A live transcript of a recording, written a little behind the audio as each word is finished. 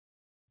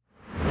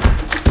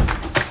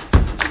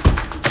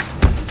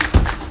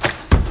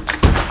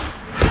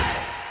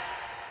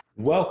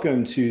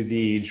Welcome to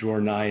the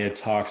Jornaya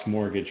Talks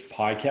Mortgage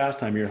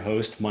podcast. I'm your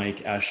host, Mike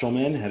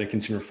Eshelman, head of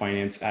consumer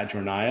finance at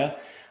Jornaya.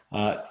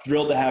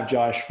 Thrilled to have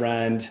Josh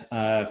Friend,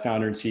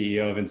 founder and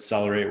CEO of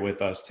Insellerate,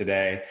 with us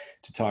today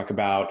to talk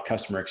about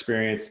customer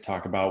experience, to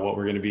talk about what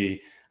we're going to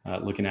be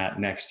looking at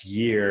next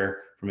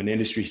year from an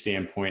industry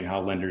standpoint,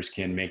 how lenders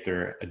can make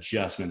their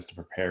adjustments to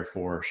prepare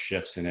for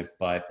shifts in it.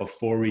 But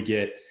before we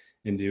get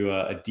into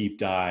a deep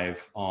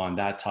dive on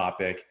that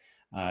topic,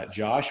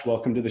 Josh,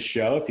 welcome to the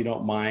show. If you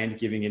don't mind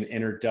giving an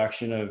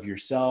introduction of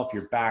yourself,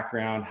 your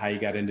background, how you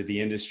got into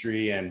the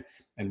industry, and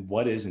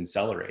what is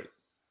Insellerate?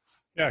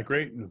 Yeah,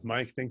 great.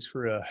 Mike, thanks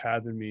for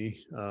having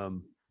me.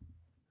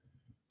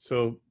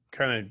 So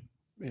kind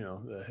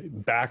of, the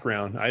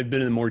background, I've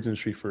been in the mortgage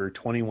industry for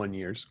 21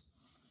 years.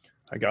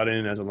 I got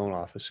in as a loan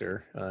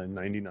officer in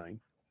 99.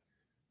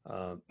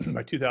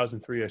 By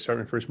 2003, I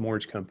started my first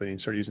mortgage company and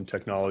started using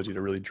technology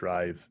to really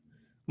drive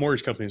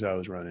mortgage companies I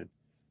was running.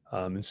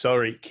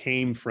 Insellerate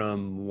came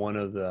from one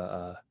of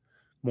the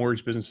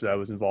mortgage businesses I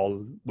was involved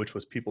with, which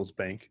was People's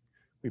Bank.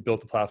 We built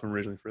the platform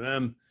originally for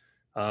them.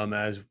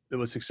 As it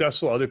was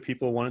successful, other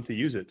people wanted to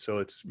use it. So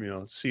it's,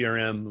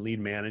 CRM, lead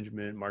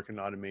management, marketing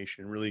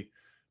automation, really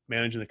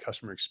managing the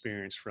customer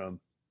experience from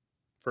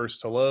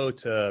first hello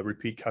to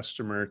repeat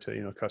customer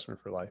to, customer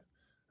for life.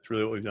 That's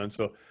really what we've done.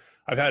 So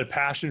I've had a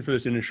passion for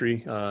this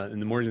industry in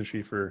the mortgage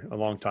industry for a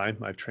long time.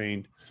 I've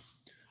trained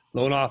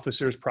loan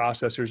officers,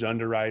 processors,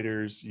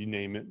 underwriters, you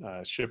name it,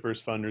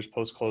 shippers, funders,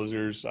 post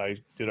closers. I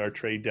did our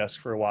trade desk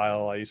for a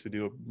while. I used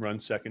to run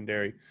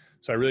secondary.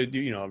 So I really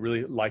do,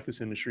 really like this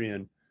industry.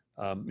 And,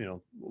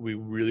 we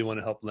really want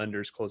to help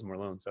lenders close more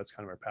loans. That's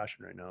kind of our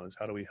passion right now, is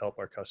how do we help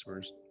our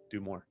customers do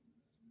more?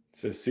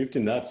 So soup to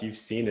nuts, you've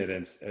seen it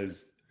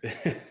as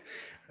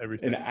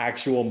Everything. an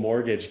actual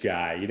mortgage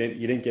guy. You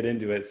didn't get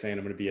into it saying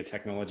I'm going to be a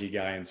technology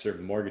guy and serve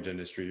the mortgage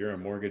industry. You're a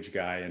mortgage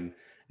guy and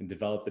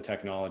develop the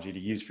technology to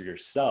use for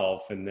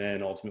yourself, and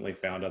then ultimately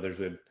found others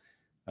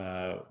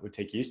would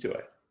take use to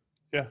it.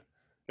 Yeah.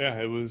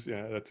 Yeah, it was.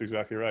 Yeah, that's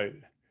exactly right.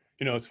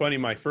 It's funny.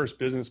 My first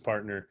business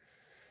partner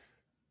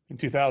in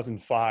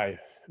 2005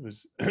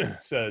 was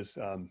says,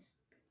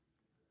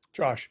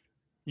 Josh,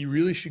 you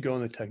really should go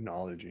into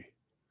technology.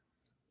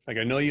 Like,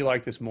 I know you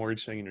like this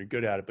mortgage thing and you're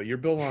good at it, but you're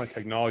building on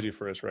technology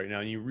for us right now,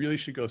 and you really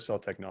should go sell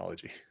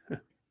technology.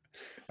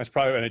 That's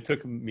probably, and it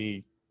took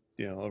me,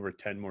 over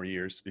 10 more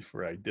years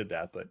before I did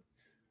that, but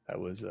that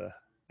was,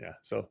 yeah.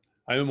 So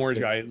I'm a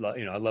mortgage guy.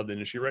 I love the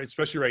industry, right?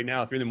 Especially right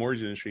now, if you're in the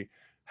mortgage industry,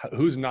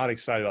 who's not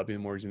excited about being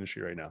in the mortgage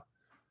industry right now?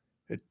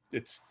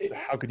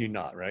 How could you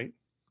not, right?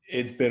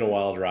 It's been a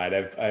wild ride.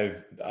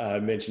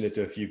 I've mentioned it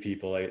to a few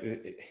people.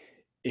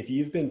 If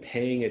you've been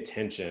paying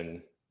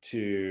attention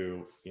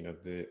to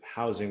the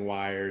Housing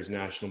Wires,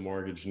 National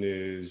Mortgage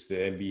News, the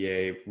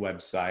NBA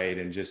website,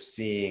 and just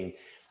seeing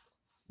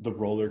the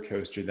roller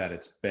coaster that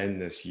it's been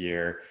this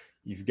year,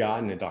 you've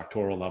gotten a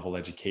doctoral level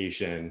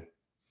education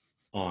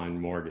on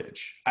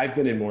mortgage. I've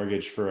been in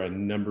mortgage for a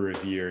number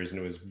of years, and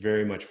it was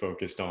very much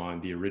focused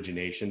on the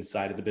origination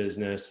side of the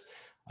business,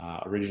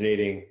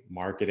 originating,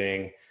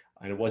 marketing.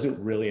 And it wasn't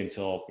really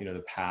until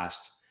the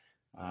past,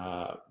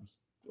 I'd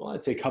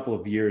say a couple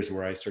of years,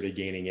 where I started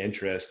gaining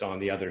interest on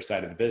the other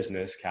side of the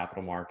business,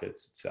 capital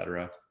markets, et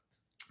cetera.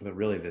 But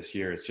really this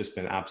year, it's just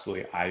been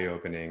absolutely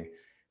eye-opening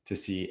to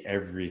see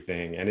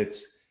everything. And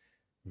it's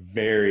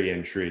very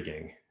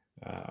intriguing.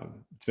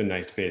 It's been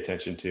nice to pay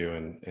attention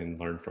to and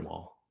learn from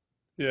all.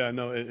 Yeah,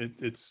 no,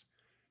 it's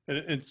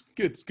good.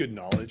 It's good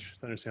knowledge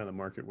to understand how the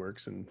market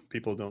works, and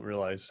people don't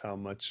realize how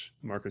much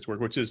markets work,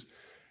 which is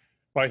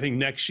why I think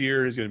next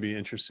year is going to be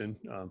interesting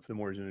for the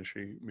mortgage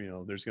industry.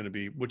 There's going to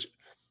be, which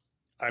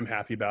I'm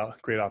happy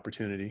about, great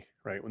opportunity,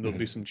 right? When there'll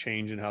be some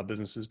change in how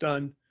business is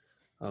done.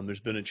 There's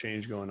been a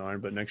change going on,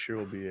 but next year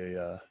will be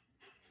a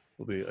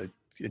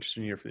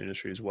interesting year for the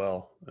industry as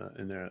well.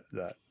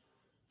 That.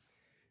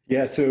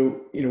 Yeah,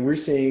 so we're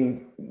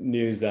seeing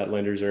news that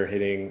lenders are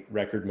hitting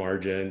record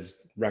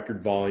margins,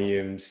 record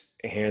volumes,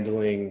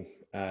 handling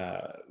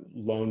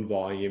loan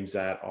volumes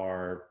that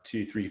are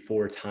 2, 3,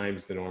 4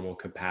 times the normal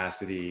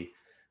capacity,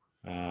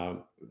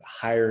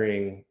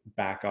 hiring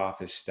back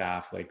office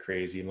staff like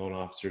crazy. Loan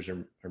officers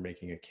are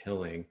making a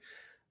killing.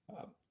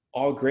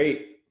 All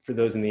great for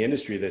those in the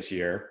industry this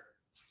year.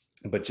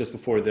 But just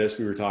before this,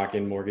 we were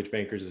talking, Mortgage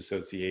Bankers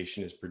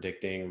Association is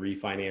predicting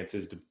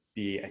refinances to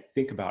be, I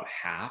think, about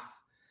half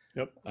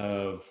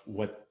of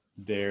what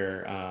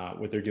they're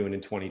doing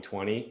in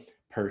 2020.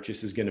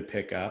 Purchase is going to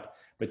pick up,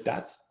 but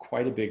that's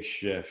quite a big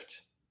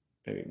shift.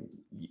 I mean,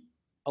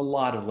 a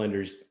lot of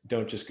lenders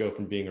don't just go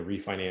from being a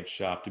refinance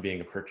shop to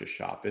being a purchase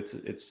shop. It's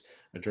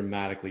a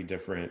dramatically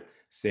different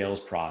sales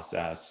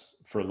process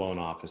for loan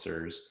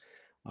officers.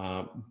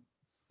 But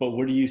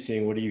what are you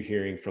seeing? What are you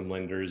hearing from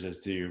lenders as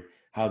to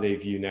how they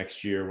view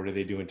next year? What are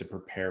they doing to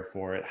prepare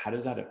for it? How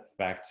does that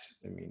affect,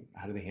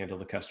 how do they handle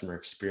the customer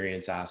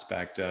experience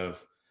aspect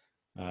of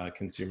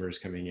consumers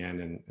coming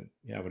in? And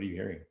yeah, what are you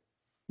hearing?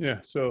 Yeah,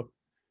 so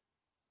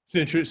it's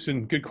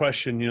interesting. Good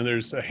question.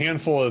 There's a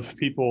handful of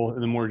people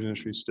in the mortgage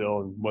industry still,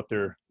 and what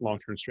their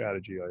long-term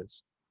strategy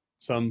is.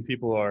 Some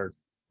people are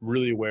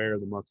really aware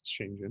the market's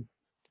changing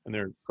and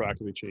they're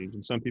proactively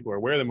changing. Some people are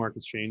aware the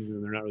market's changing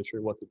and they're not really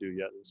sure what to do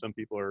yet. And some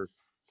people are,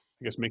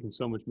 I guess, making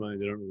so much money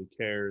they don't really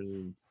care. And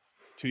then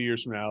 2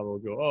 years from now they'll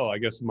go, oh, I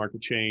guess the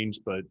market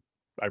changed, but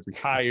I've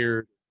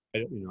retired. I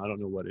don't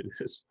know what it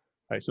is.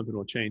 Right? Something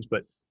will change,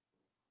 but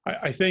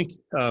I think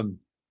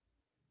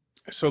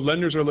so.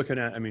 Lenders are looking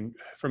at. I mean,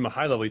 from a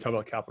high level, you talk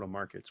about capital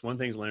markets. One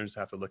thing lenders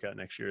have to look at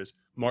next year is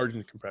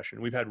margin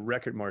compression. We've had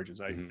record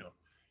margins.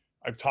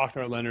 I've talked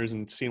to our lenders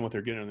and seen what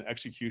they're getting on the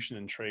execution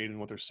and trade and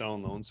what they're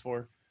selling loans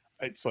for.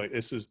 It's like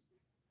this is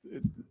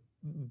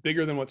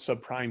bigger than what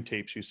subprime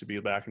tapes used to be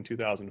back in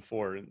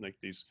 2004, and like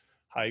these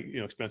high,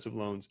 expensive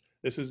loans.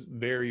 This is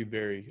very,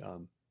 very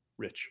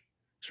rich,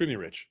 extremely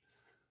rich.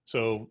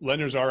 So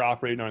lenders are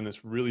operating on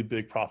this really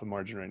big profit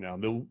margin right now.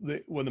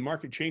 When the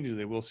market changes,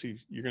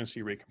 you're going to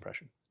see rate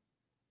compression.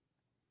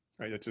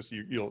 Right? That's just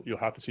you'll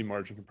have to see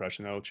margin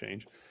compression. That will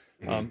change.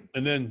 And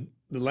then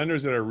the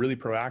lenders that are really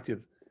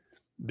proactive,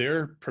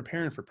 they're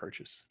preparing for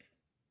purchase,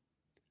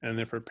 and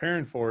they're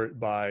preparing for it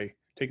by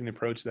taking the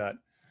approach that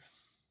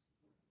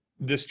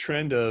this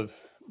trend of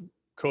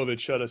COVID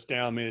shut us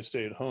down, made us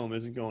stay at home,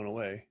 isn't going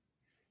away,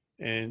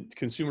 and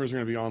consumers are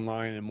going to be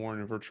online and more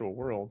in a virtual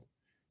world.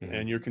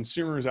 And your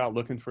consumer is out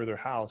looking for their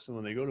house, and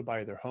when they go to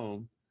buy their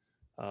home,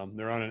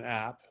 they're on an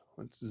app.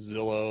 It's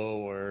Zillow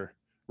or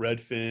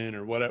Redfin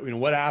or whatever,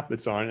 what app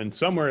it's on, and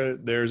somewhere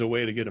there's a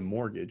way to get a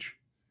mortgage.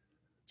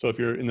 So if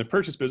you're in the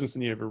purchase business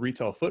and you have a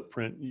retail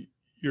footprint,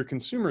 your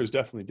consumer is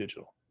definitely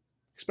digital.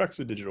 Expects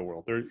a digital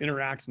world. They're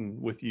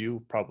interacting with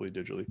you probably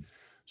digitally.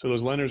 So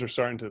those lenders are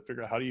starting to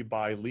figure out, how do you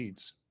buy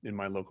leads in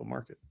my local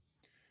market?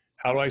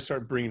 How do I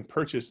start bringing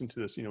purchase into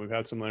this? We've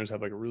had some lenders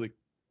have like a really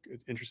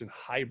interesting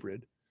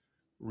hybrid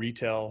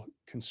retail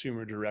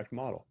consumer direct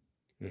model,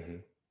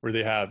 where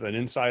they have an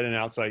inside and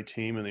outside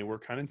team and they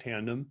work kind of in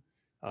tandem,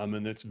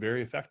 and it's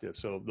very effective.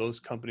 So those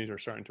companies are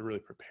starting to really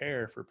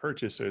prepare for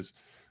purchases,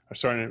 are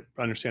starting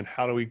to understand,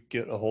 how do we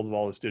get a hold of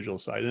all this digital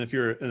side? And if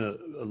you're in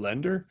a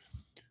lender,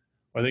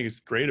 what I think is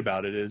great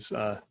about it is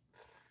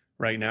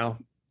right now,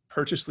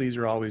 purchase leads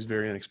are always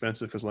very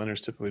inexpensive because lenders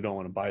typically don't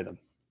want to buy them.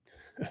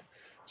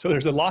 So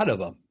there's a lot of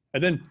them.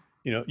 And then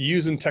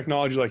using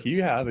technology like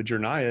you have at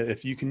Jornaya,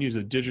 if you can use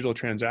a digital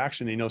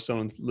transaction,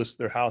 someone's listed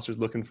their house is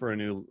looking for a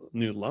new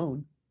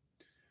loan,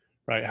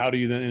 right? How do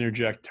you then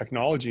interject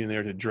technology in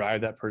there to drive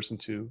that person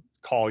to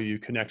call you,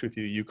 connect with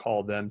you, you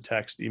call them,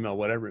 text, email,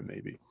 whatever it may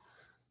be.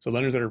 So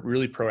lenders that are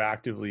really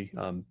proactively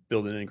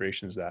building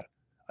integrations, that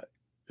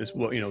is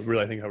what,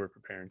 really I think how we're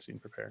seeing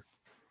prepare.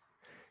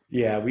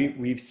 Yeah,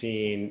 we've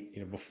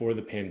seen, before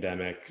the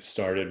pandemic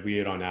started, we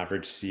would on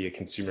average see a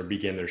consumer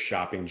begin their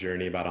shopping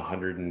journey about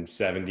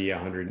 170,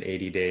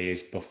 180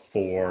 days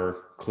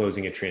before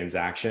closing a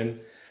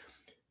transaction.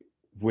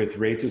 With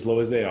rates as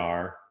low as they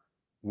are,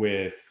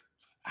 with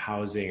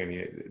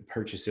housing,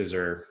 purchases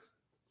are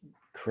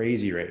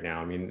crazy right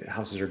now.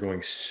 Houses are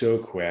going so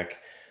quick,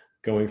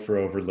 going for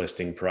over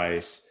listing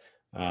price,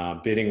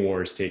 bidding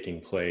wars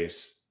taking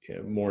place,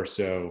 more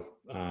so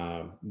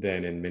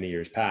than in many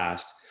years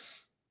past.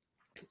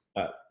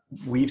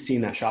 We've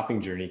seen that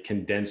shopping journey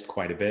condensed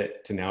quite a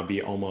bit to now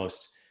be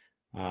almost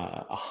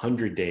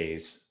 100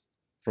 days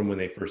from when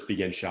they first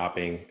begin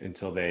shopping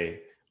until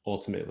they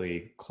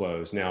ultimately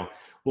close. Now,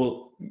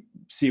 we'll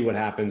see what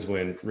happens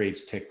when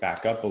rates tick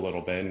back up a little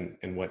bit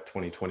and what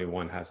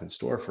 2021 has in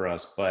store for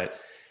us. But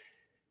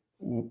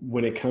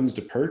when it comes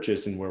to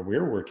purchase, and where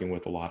we're working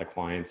with a lot of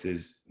clients,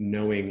 is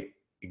knowing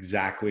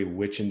exactly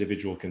which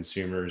individual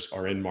consumers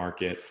are in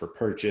market for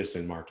purchase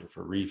and market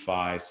for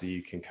refi, so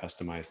you can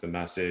customize the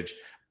message.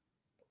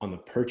 On the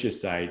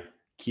purchase side,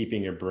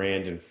 keeping your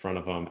brand in front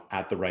of them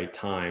at the right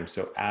time.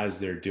 So as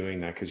they're doing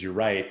that, because you're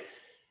right,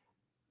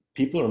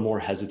 people are more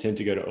hesitant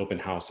to go to open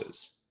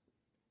houses.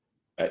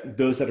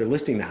 Those that are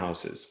listing the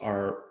houses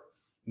are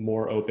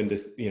more open to,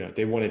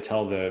 they want to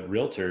tell the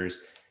realtors,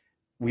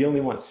 we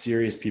only want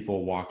serious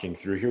people walking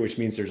through here, which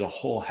means there's a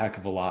whole heck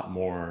of a lot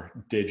more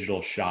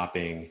digital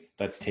shopping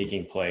that's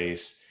taking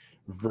place,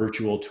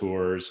 virtual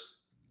tours.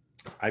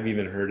 I've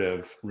even heard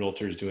of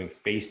realtors doing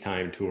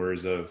FaceTime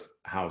tours of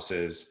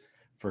houses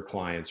for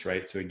clients,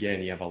 right? So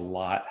again, you have a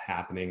lot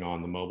happening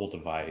on the mobile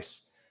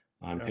device,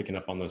 picking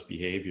up on those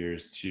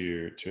behaviors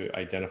to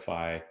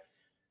identify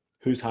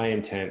who's high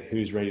intent,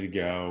 who's ready to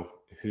go,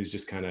 who's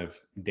just kind of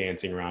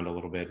dancing around a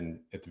little bit and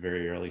at the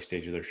very early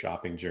stage of their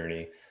shopping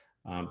journey.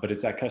 But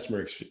it's that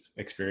customer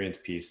experience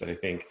piece that I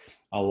think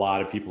a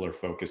lot of people are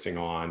focusing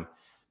on,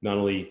 not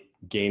only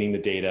gaining the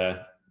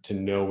data to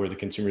know where the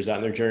consumer's at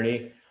in their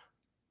journey,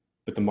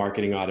 but the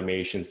marketing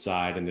automation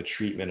side and the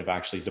treatment of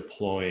actually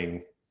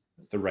deploying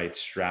the right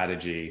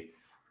strategy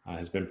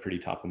has been pretty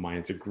top of mind.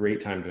 It's a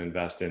great time to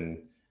invest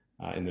in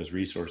those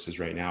resources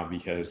right now,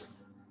 because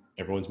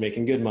everyone's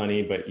making good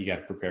money, but you got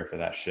to prepare for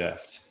that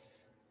shift.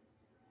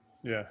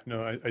 Yeah,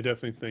 no, I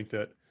definitely think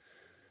that,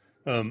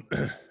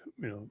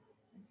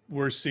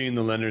 we're seeing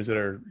the lenders that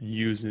are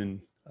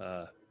using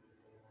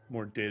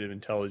more data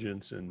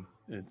intelligence, and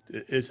it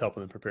is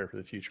helping them prepare for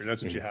the future. And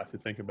that's what you have to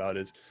think about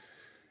is,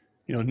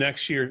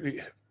 next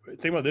year,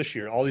 think about this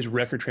year, all these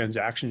record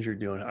transactions you're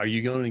doing, are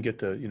you going to get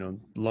the,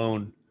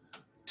 loan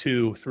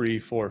 2, 3,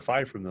 4,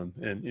 5 from them?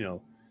 And,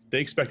 they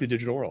expect a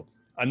digital world.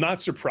 I'm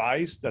not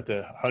surprised that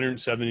the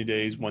 170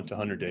 days went to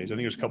 100 days. I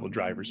think there's a couple of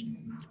drivers.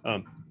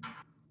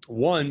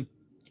 One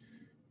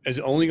is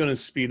only going to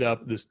speed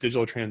up this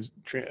digital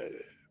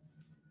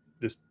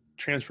this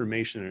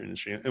transformation in the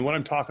industry. And what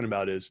I'm talking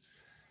about is,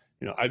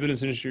 I've been in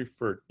this industry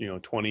for,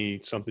 20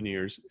 something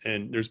years,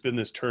 and there's been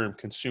this term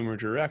consumer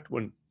direct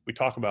when we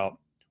talk about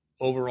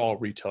overall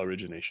retail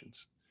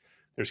originations.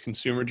 There's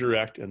consumer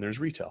direct and there's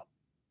retail.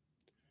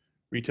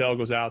 Retail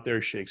goes out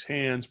there, shakes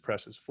hands,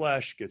 presses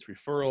flesh, gets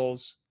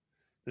referrals.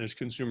 And there's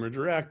consumer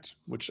direct,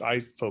 which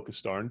I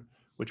focused on,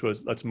 which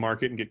was let's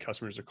market and get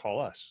customers to call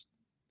us,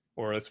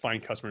 or let's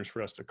find customers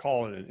for us to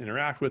call and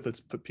interact with.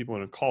 Let's put people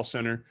in a call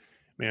center,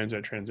 manage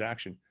that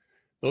transaction.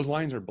 Those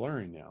lines are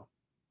blurring now,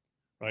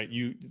 right?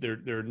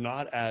 They're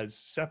not as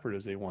separate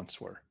as they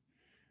once were.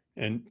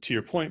 And to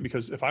your point,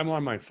 because if I'm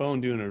on my phone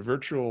doing a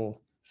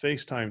virtual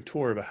FaceTime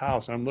tour of a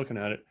house, and I'm looking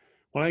at it,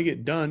 when I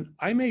get done,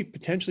 I may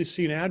potentially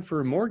see an ad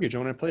for a mortgage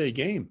when I play a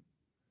game.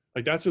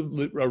 Like that's a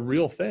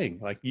real thing.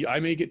 Like I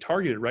may get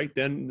targeted right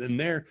then and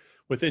there.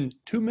 Within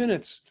 2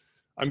 minutes,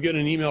 I'm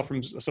getting an email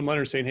from some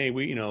lender saying, "Hey,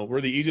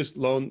 we're the easiest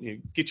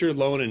loan. Get your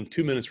loan in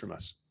 2 minutes from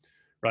us,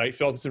 right?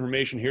 Fill out this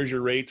information. Here's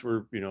your rates.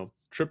 We're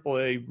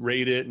AAA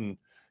rated, and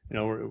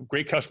we're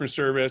great customer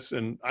service."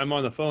 And I'm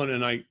on the phone,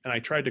 and I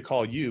tried to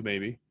call you,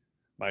 maybe,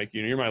 Mike.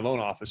 You're my loan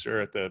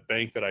officer at the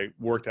bank that I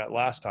worked at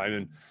last time,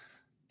 and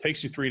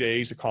takes you 3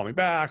 days to call me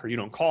back, or you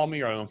don't call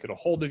me, or I don't get a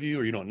hold of you,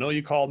 or you don't know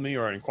you called me,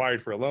 or I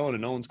inquired for a loan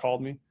and no one's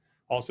called me.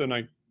 All of a sudden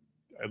I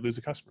lose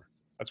a customer.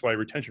 That's why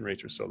retention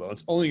rates are so low.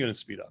 It's only going to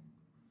speed up.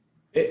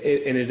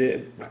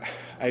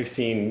 I've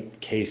seen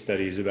case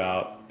studies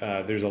about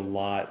there's a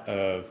lot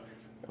of,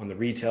 on the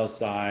retail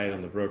side,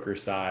 on the broker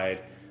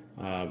side,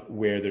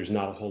 where there's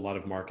not a whole lot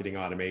of marketing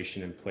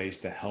automation in place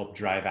to help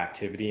drive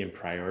activity and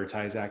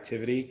prioritize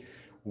activity,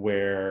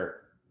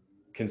 where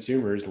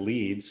consumers,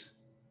 leads,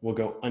 will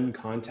go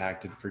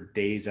uncontacted for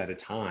days at a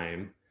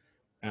time,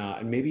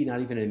 and maybe not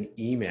even an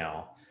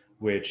email,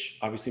 which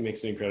obviously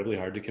makes it incredibly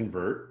hard to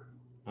convert.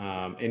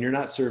 And you're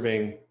not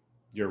serving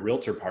your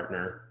realtor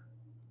partner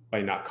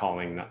by not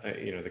calling,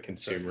 the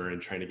consumer and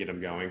trying to get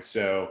them going.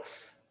 So,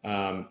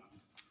 but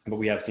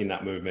we have seen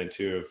that movement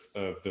too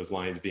of those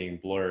lines being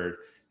blurred,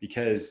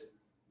 because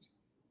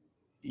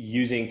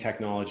using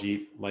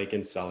technology like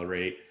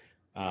Insellerate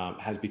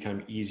has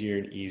become easier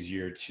and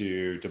easier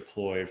to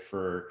deploy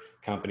for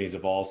companies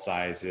of all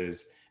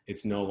sizes.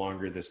 It's no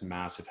longer this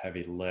massive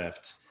heavy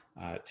lift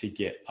to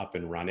get up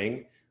and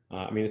running.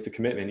 It's a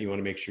commitment. You want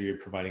to make sure you're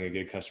providing a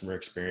good customer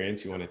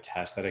experience. You want to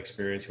test that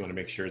experience. You want to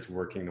make sure it's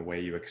working the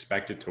way you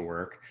expect it to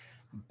work.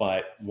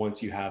 But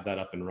once you have that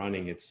up and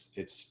running,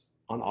 it's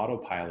on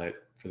autopilot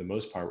for the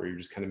most part, where you're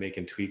just kind of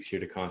making tweaks here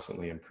to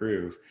constantly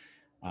improve.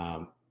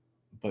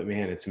 But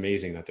man, it's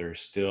amazing that there are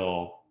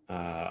still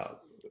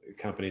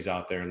companies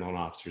out there and loan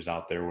officers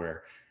out there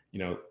where,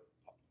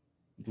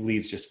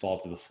 leads just fall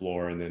to the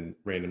floor and then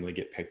randomly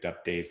get picked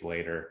up days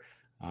later.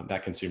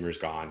 That consumer is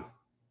gone.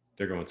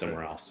 They're going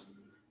somewhere else.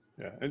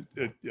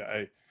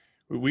 Yeah.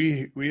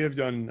 We have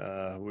done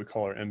what we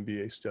call our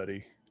MBA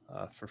study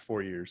for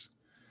 4 years.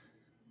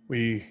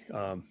 We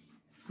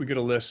get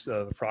a list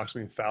of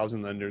approximately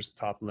 1,000 lenders,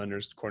 top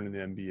lenders, according to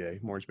the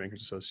MBA, Mortgage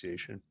Bankers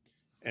Association,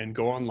 and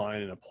go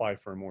online and apply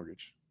for a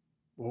mortgage,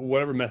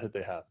 whatever method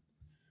they have.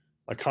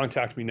 Like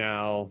contact me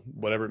now,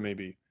 whatever it may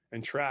be,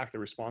 and track the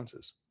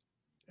responses.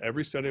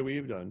 Every study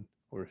we've done,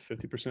 over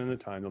 50% of the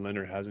time, the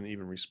lender hasn't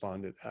even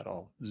responded at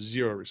all.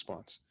 Zero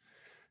response.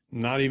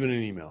 Not even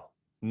an email,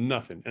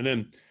 nothing. And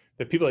then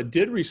the people that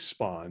did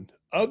respond,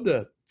 of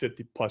the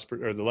 50 plus,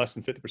 or the less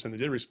than 50% that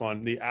did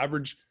respond, the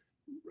average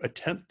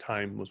attempt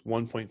time was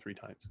 1.3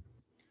 times.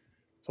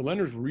 So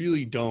lenders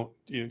really don't,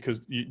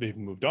 because they've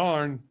moved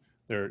on,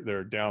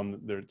 they're down,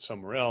 they're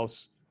somewhere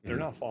else, they're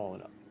not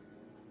following up.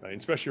 Right?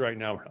 Especially right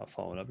now, we're not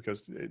following up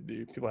because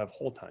people have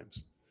hold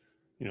times.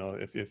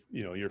 If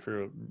you're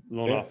for a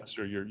loan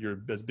officer, you're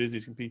as busy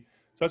as can be.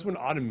 So that's when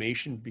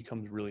automation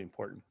becomes really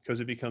important, because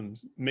it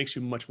makes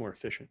you much more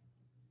efficient.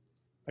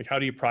 Like, how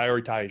do you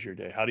prioritize your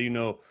day? How do you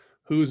know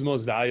who's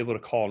most valuable to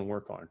call and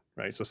work on,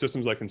 right? So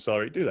systems like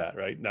Insellerate do that,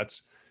 right?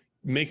 That's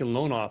making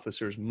loan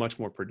officers much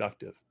more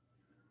productive.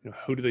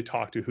 Who do they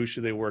talk to? Who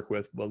should they work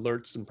with?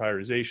 Alerts and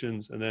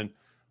prioritizations, and then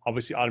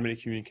obviously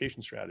automated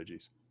communication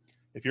strategies.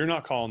 If you're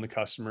not calling the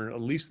customer,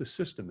 at least the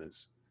system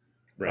is.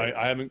 Right.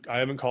 I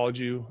haven't called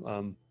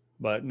you,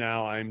 but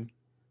now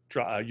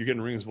you're getting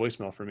a ring's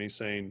voicemail from me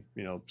saying,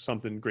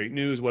 something, great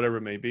news, whatever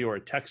it may be, or a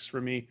text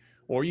from me,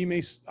 or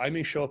I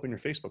may show up in your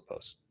Facebook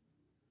post.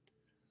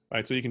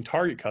 Right. So you can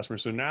target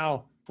customers. So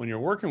now when you're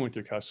working with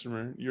your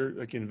customer, you're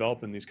like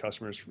enveloping these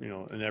customers,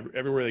 and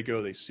everywhere they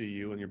go, they see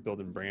you, and you're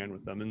building brand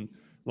with them. And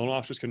loan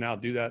officers can now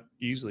do that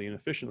easily and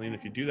efficiently. And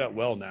if you do that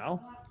well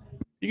now,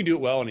 you can do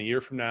it well in a year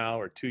from now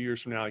or 2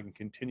 years from now. You can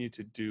continue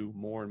to do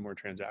more and more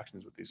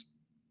transactions with these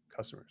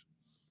customers.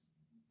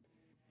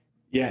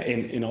 Yeah,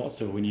 and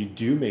also when you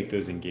do make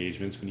those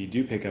engagements, when you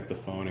do pick up the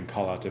phone and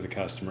call out to the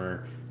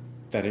customer,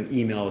 that an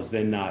email is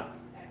then not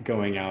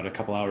going out a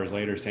couple hours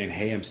later saying,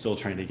 "Hey, I'm still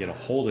trying to get a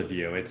hold of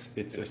you." It's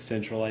Yeah. a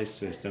centralized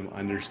system,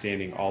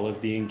 understanding all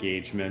of the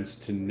engagements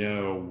to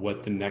know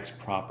what the next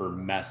proper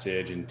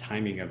message and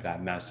timing of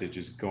that message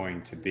is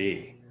going to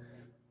be.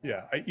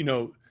 Yeah.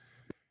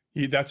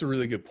 That's a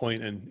really good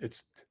point, and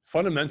it's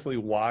fundamentally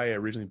why I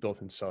originally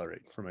built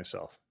Accelerate for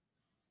myself,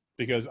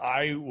 because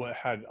I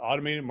had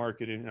automated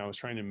marketing and I was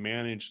trying to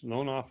manage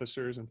loan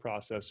officers and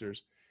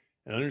processors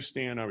and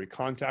understand, are we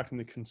contacting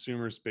the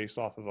consumers based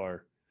off of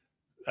our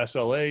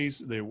SLAs?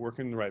 They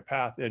working the right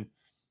path, and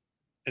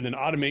then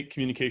automate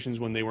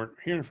communications when they weren't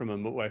hearing from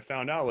them. But what I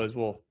found out was,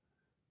 well,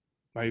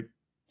 my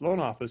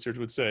loan officers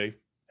would say,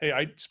 "Hey,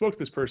 I spoke to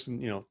this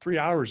person, 3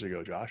 hours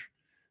ago, Josh.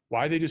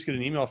 Why they just get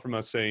an email from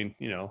us saying,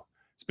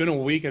 it's been a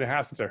week and a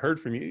half since I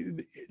heard from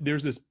you?"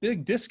 There's this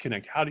big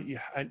disconnect.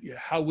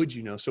 How would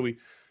you know? So we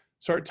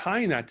start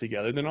tying that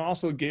together. Then it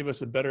also gave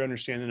us a better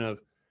understanding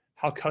of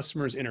how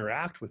customers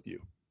interact with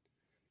you.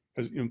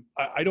 Because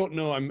I don't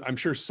know. I'm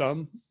sure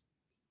some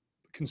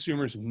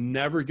consumers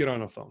never get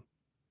on a phone.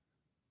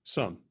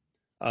 Some,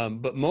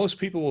 but most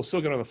people will still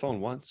get on the phone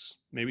once,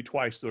 maybe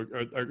twice. They're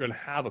are going to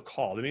have a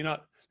call. They may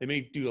not. They may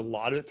do a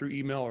lot of it through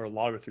email or a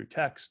lot of it through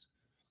text,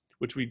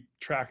 which we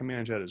track and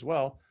manage that as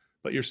well.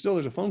 But there's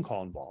a phone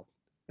call involved,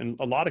 and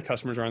a lot of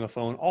customers are on the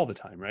phone all the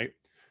time, right?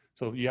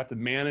 So you have to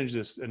manage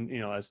this. And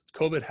as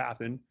COVID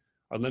happened,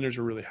 our lenders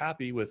were really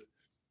happy with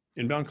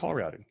inbound call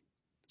routing.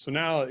 So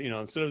now,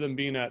 instead of them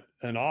being at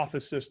an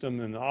office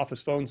system and an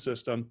office phone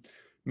system,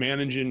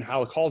 managing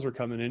how the calls are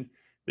coming in,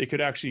 they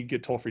could actually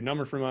get toll-free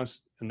number from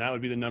us, and that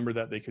would be the number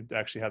that they could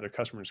actually have their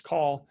customers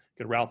call,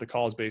 could route the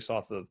calls based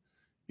off of,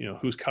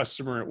 whose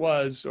customer it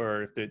was,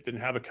 or if they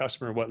didn't have a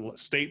customer, what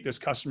state this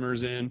customer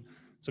is in.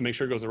 So make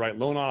sure it goes to the right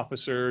loan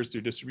officers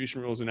through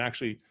distribution rules, and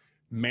actually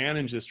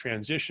manage this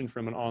transition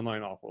from an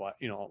online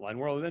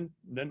world. And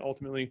then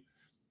ultimately,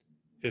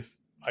 if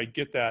I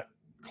get that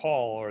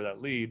call or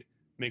that lead,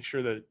 make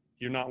sure that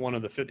you're not one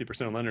of the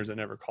 50% of lenders that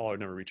never call or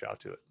never reach out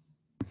to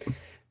it.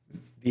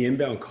 The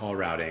inbound call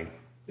routing,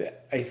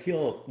 I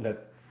feel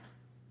that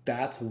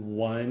that's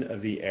one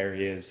of the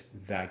areas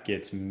that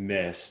gets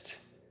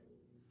missed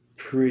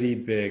pretty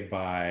big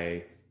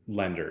by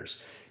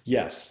lenders.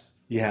 Yes,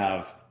 you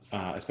have,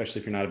 especially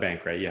if you're not a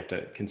bank, right? You have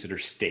to consider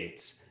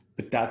states,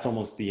 but that's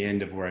almost the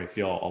end of where I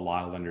feel a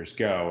lot of lenders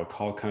go. A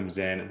call comes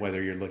in,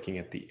 whether you're looking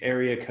at the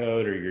area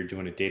code or you're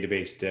doing a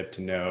database dip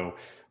to know,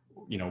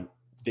 you know,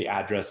 the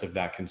address of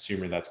that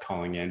consumer that's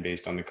calling in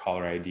based on the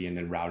caller ID and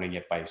then routing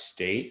it by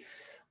state.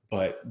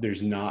 But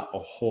there's not a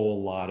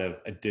whole lot of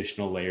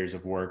additional layers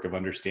of work of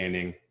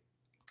understanding,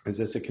 is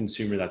this a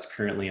consumer that's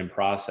currently in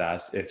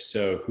process? If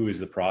so, who is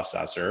the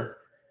processor?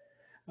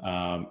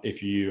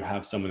 If you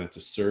have someone that's a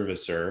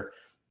servicer,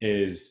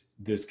 is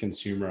this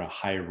consumer a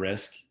high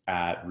risk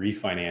at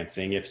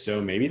refinancing? If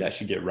so, maybe that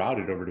should get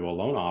routed over to a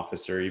loan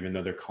officer, even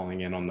though they're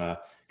calling in on the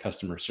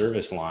customer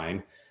service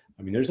line.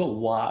 I mean, there's a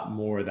lot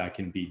more that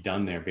can be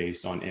done there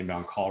based on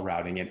inbound call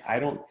routing. And I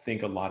don't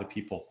think a lot of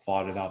people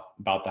thought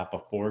about that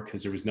before,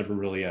 because there was never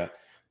really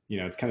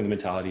it's kind of the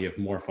mentality of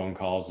more phone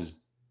calls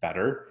is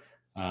better,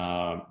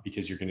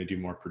 because you're going to do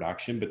more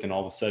production. But then all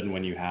of a sudden,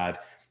 when you had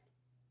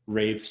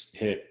rates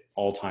hit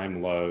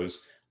all-time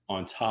lows,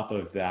 on top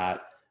of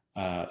that,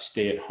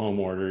 stay-at-home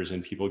orders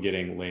and people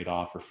getting laid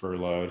off or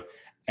furloughed,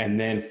 and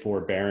then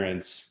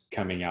forbearance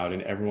coming out,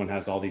 and everyone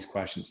has all these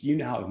questions. You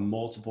now have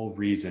multiple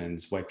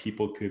reasons why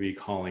people could be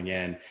calling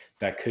in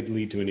that could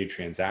lead to a new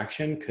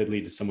transaction, could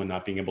lead to someone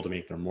not being able to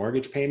make their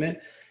mortgage payment,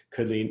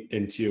 could lead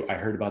into, I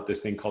heard about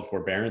this thing called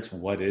forbearance.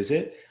 What is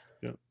it?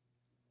 Yeah.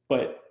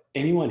 But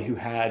anyone who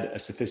had a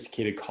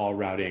sophisticated call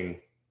routing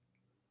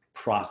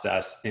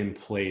process in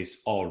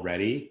place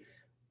already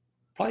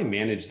probably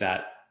managed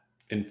that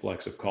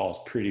influx of calls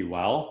pretty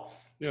well.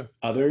 Yeah.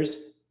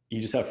 Others, you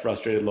just have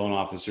frustrated loan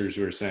officers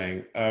who are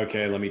saying,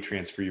 okay, let me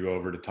transfer you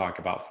over to talk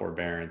about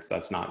forbearance.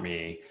 That's not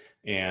me.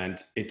 And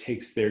it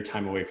takes their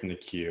time away from the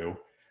queue,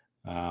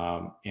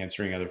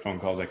 answering other phone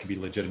calls that could be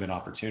legitimate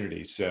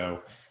opportunities.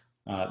 So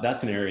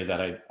that's an area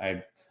that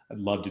I'd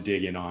love to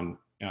dig in on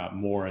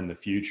more in the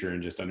future,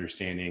 and just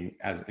understanding,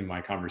 as in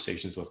my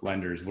conversations with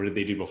lenders, what did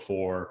they do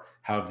before,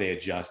 how have they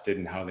adjusted,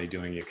 and how are they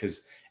doing it?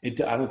 Because I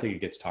don't think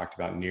it gets talked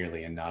about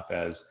nearly enough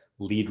as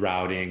lead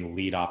routing,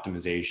 lead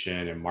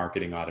optimization, and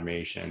marketing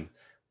automation.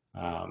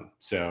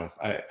 So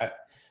I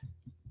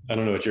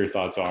don't know what your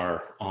thoughts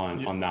are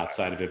Yeah, on that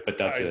side of it, but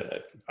that's I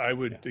it. I Yeah.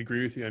 would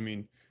agree with you. I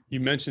mean, you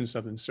mentioned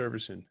something,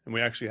 servicing, and we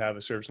actually have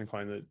a servicing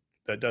client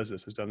that does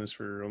this, has done this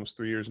for almost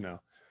 3 years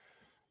now.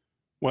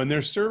 When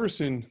their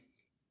servicing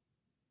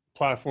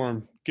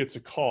platform gets a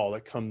call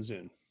that comes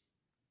in,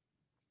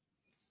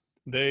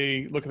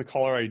 they look at the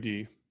caller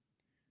ID.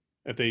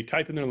 If they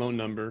type in their loan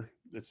number,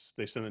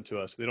 they send it to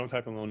us. If they don't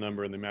type in a loan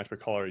number and they match by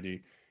caller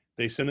ID,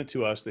 they send it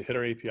to us. They hit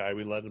our API.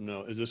 We let them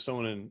know, is this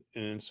someone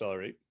in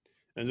Accelerate?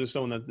 And is this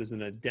someone that is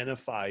an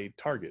identified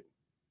target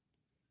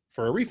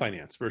for a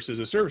refinance versus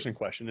a servicing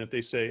question? If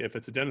they say, if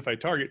it's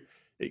identified target,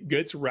 It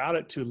gets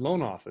routed to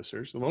loan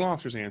officers. The loan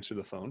officers answer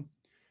the phone.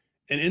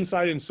 And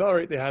inside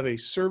Insellerate, they have a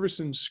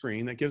servicing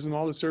screen that gives them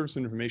all the service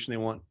information they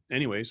want.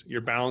 Anyways,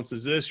 your balance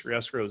is this, your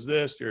escrow is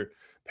this, your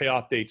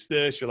payoff date's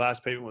this, your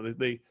last payment.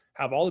 They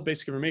have all the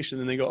basic information.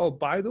 And then they go, oh,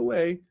 by the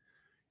way,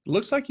 it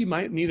looks like you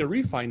might need a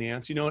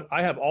refinance. You know what?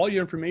 I have all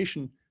your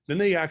information. Then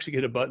they actually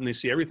get a button. They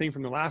see everything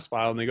from the last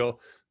file and they go,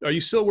 are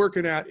you still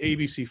working at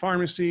ABC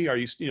Pharmacy? Are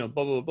you,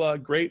 blah, blah, blah.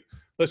 Great.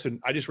 Listen,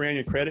 I just ran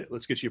your credit.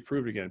 Let's get you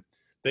approved again.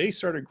 They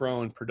started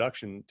growing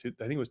production to,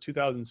 I think it was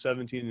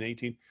 2017 and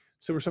 18.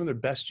 So were some of their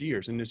best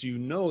years. And as you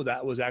know,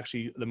 that was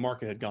actually, the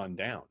market had gone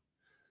down,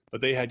 but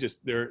they had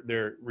just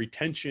their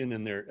retention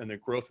and their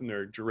growth in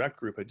their direct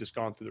group had just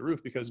gone through the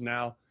roof because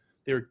now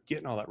they were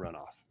getting all that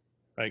runoff,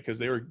 right? Because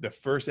they were the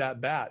first at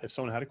bat if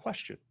someone had a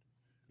question,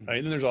 right?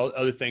 And then there's all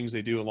other things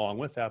they do along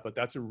with that, but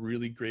that's a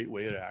really great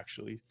way to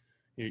actually,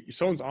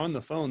 someone's on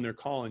the phone, they're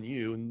calling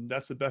you, and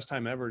that's the best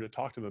time ever to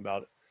talk to them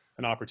about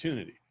an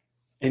opportunity.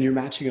 And you're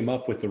matching them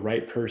up with the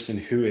right person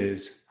who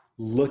is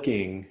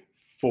looking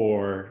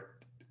for,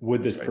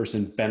 would this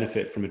person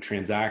benefit from a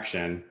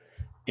transaction?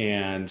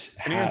 And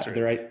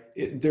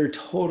they're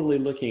totally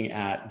looking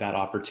at that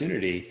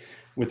opportunity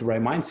with the right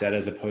mindset,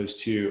 as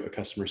opposed to a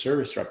customer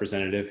service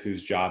representative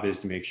whose job is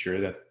to make sure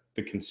that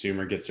the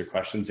consumer gets their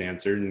questions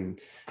answered and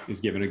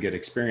is given a good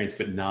experience,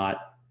 but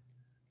not,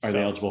 are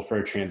they eligible for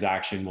a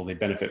transaction? Will they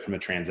benefit from a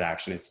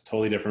transaction? It's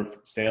totally different.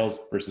 Sales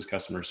versus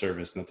customer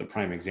service. And that's a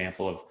prime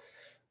example of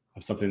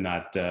something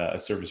that a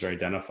servicer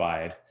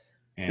identified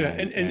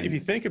and if you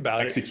think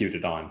about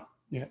executed on.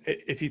 Yeah.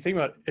 If you think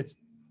about it,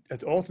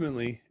 it's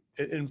ultimately,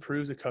 it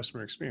improves the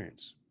customer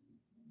experience.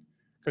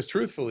 Because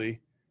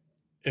truthfully,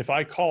 if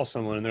I call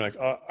someone and they're like,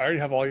 oh, I already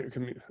have all your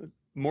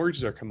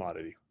mortgages are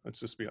commodity. Let's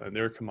just be honest,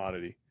 they're a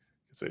commodity.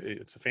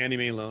 It's a Fannie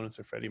Mae loan. It's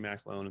a Freddie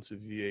Mac loan. It's a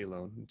VA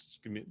loan. It's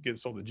getting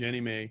sold to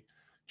Ginnie Mae.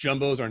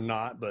 Jumbos are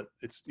not, but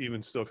it's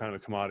even still kind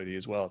of a commodity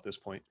as well at this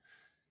point.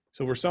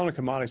 So we're selling a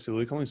commodity, so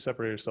we can only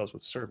separate ourselves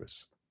with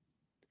service.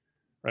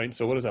 Right.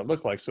 So what does that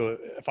look like? So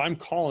if I'm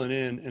calling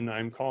in and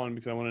I'm calling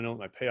because I want to know what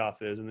my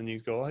payoff is, and then you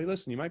go, hey,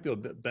 listen, you might be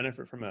able to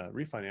benefit from a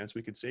refinance.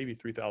 We could save you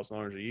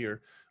 $3,000 a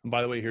year. And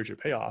by the way, here's your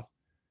payoff.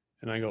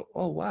 And I go,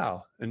 oh,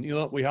 wow. And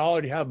we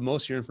already have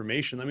most of your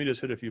information. Let me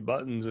just hit a few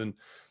buttons and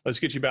let's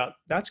get you about.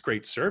 That's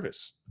great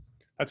service.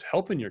 That's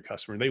helping your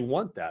customer. They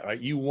want that, right?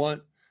 You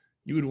would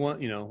want,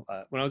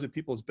 when I was at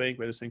People's Bank,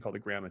 we had this thing called the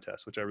Grandma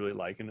test, which I really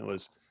like. And it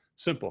was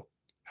simple.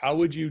 How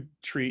would you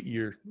treat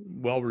your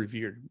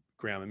well-revered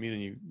grandma,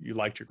 meaning you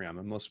liked your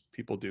grandma? Most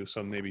people do,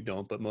 some maybe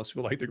don't, but most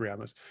people like their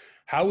grandmas.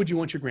 How would you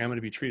want your grandma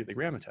to be treated at the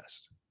grandma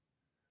test?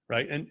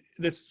 Right. And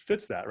this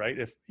fits that, right?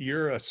 If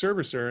you're a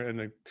servicer and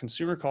a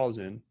consumer calls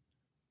in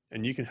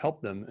and you can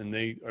help them and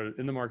they are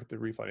in the market to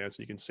refinance and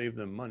you can save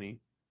them money,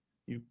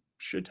 you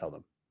should tell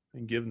them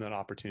and give them that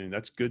opportunity.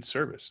 That's good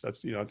service.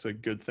 That's, it's a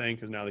good thing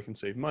because now they can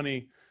save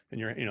money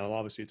and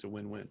obviously it's a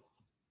win-win.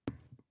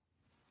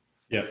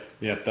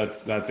 Yep.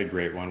 That's a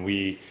great one.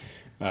 We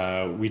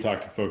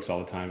talk to folks all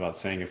the time about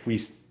saying, if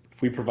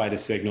we provide a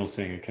signal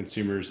saying a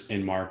consumer's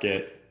in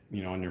market,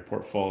 on your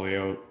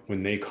portfolio,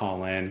 when they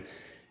call in,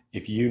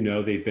 if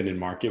they've been in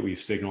market,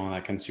 we've signaled on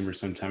that consumer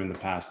sometime in the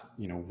past,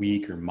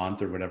 week or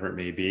month or whatever it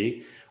may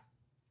be.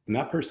 When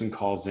that person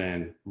calls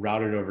in,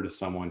 route it over to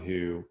someone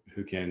who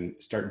can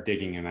start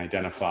digging and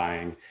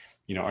identifying,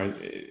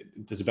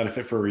 does it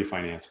benefit for a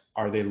refinance?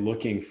 Are they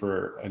looking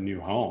for a new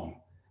home?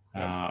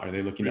 Are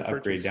they looking to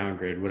upgrade,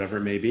 downgrade, whatever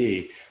it may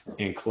be,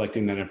 and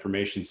collecting that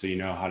information so you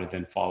know how to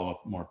then follow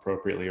up more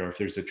appropriately, or if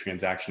there's a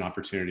transaction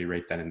opportunity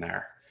right then and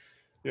there.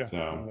 Yeah,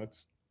 so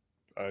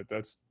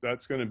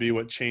that's going to be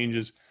what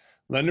changes.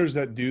 Lenders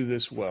that do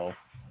this well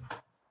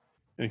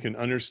and can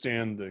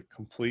understand the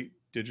complete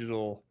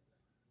digital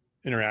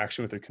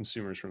interaction with their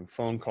consumers, from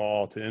phone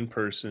call to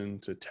in-person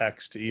to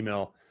text to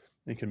email,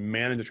 and can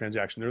manage the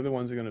transaction, they're the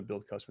ones that are going to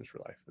build customers for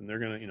life. And they're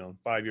going to, in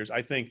 5 years,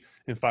 I think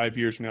in 5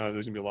 years from now,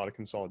 there's going to be a lot of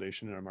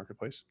consolidation in our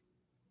marketplace.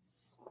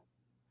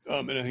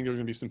 And I think there's going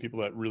to be some people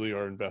that really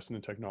are investing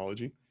in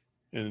technology.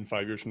 And in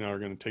 5 years from now, are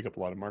going to take up a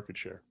lot of market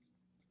share.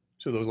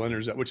 So those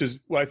lenders, which is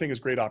what I think is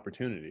great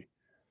opportunity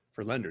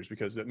for lenders,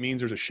 because that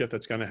means there's a shift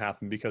that's going to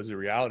happen, because the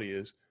reality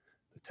is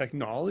the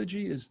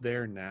technology is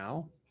there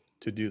now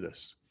to do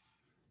this.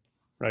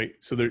 Right.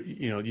 So there,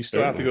 you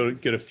still have to go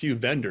get a few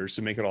vendors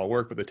to make it all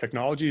work, but the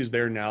technology is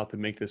there now to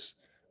make this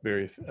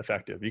very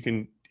effective. You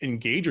can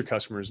engage your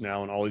customers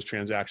now in all these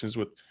transactions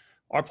with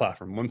our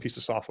platform, one piece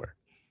of software,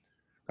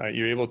 right?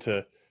 You're able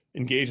to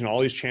engage in all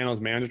these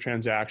channels, manage the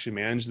transaction,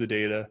 manage the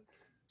data.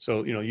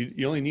 So,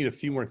 you only need a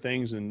few more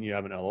things, and you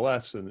have an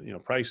LOS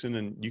and, pricing,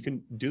 and you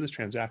can do this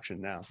transaction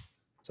now.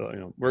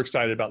 So, we're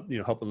excited about,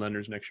 helping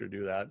lenders next year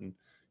do that. And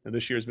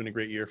this year has been a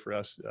great year for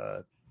us,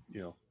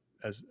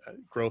 as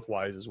growth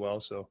wise as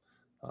well. So,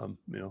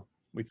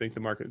 we think the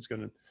market is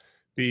going to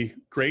be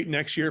great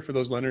next year for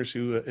those lenders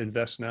who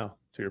invest now.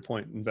 To your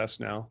point, invest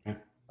now.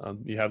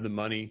 You have the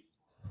money,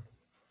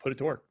 put it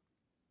to work.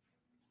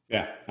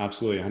 Yeah,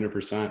 absolutely.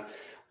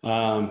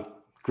 100%.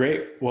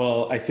 Great.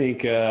 Well, I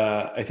think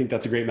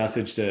that's a great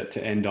message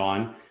to end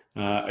on.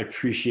 I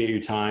appreciate your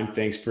time.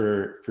 Thanks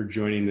for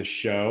joining the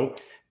show,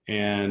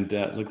 and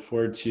look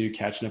forward to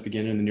catching up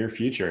again in the near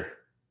future.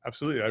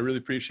 Absolutely. I really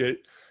appreciate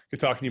it. Good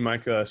talking to you,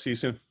 Mike. See you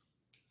soon.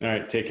 All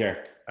right. Take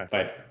care. Bye.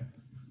 Bye.